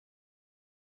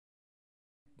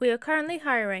We are currently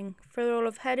hiring for the role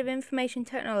of Head of Information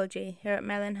Technology here at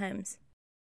Melin Homes.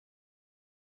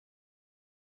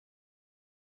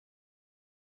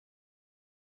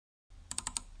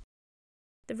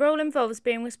 The role involves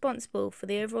being responsible for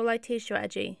the overall IT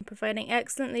strategy and providing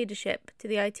excellent leadership to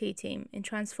the IT team in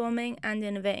transforming and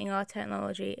innovating our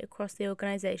technology across the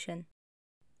organisation.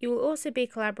 You will also be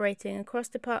collaborating across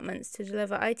departments to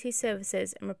deliver IT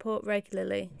services and report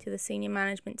regularly to the senior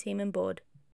management team and board.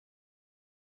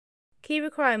 Key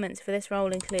requirements for this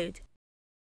role include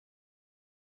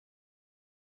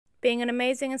being an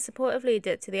amazing and supportive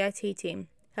leader to the IT team,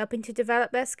 helping to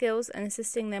develop their skills and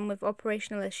assisting them with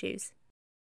operational issues.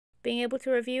 Being able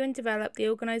to review and develop the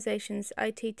organisation's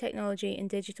IT technology and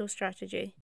digital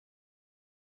strategy.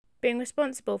 Being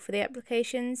responsible for the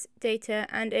applications, data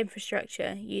and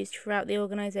infrastructure used throughout the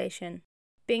organisation.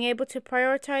 Being able to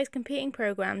prioritise competing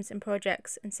programs and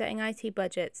projects and setting IT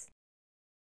budgets.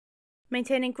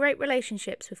 Maintaining great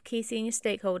relationships with key senior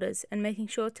stakeholders and making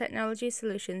sure technology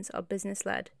solutions are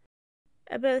business-led.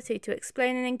 Ability to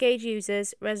explain and engage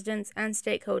users, residents and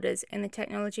stakeholders in the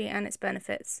technology and its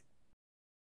benefits.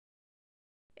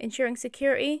 Ensuring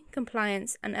security,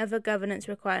 compliance and other governance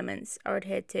requirements are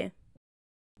adhered to.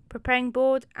 Preparing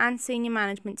board and senior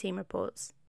management team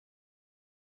reports.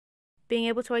 Being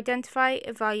able to identify,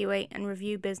 evaluate and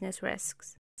review business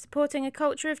risks. Supporting a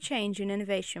culture of change and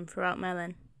innovation throughout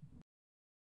Melin.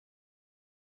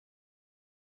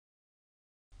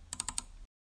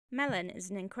 Melin is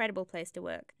an incredible place to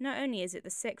work. Not only is it the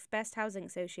 6th best housing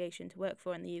association to work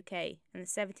for in the UK and the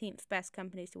 17th best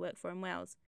companies to work for in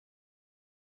Wales,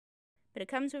 but it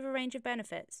comes with a range of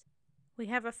benefits. We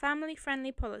have a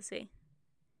family-friendly policy,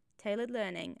 tailored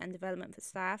learning and development for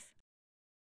staff,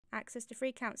 access to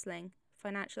free counselling,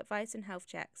 financial advice and health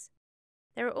checks.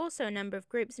 There are also a number of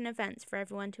groups and events for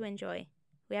everyone to enjoy.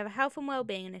 We have a health and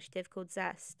wellbeing initiative called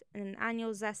Zest and an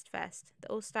annual Zest Fest that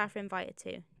all staff are invited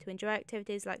to enjoy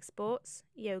activities like sports,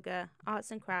 yoga,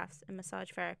 arts and crafts and massage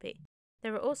therapy.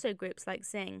 There are also groups like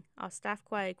Sing, our staff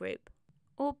choir group,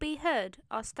 or Be Heard,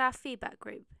 our staff feedback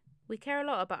group. We care a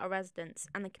lot about our residents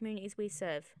and the communities we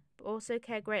serve, but also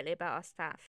care greatly about our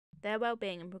staff, their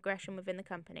well-being and progression within the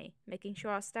company. Making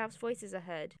sure our staff's voices are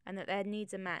heard and that their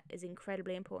needs are met is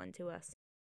incredibly important to us.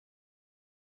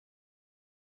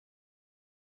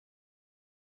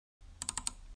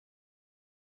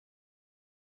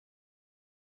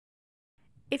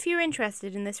 If you're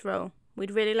interested in this role, we'd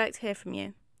really like to hear from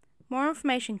you. More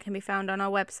information can be found on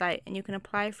our website and you can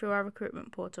apply through our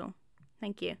recruitment portal.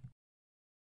 Thank you.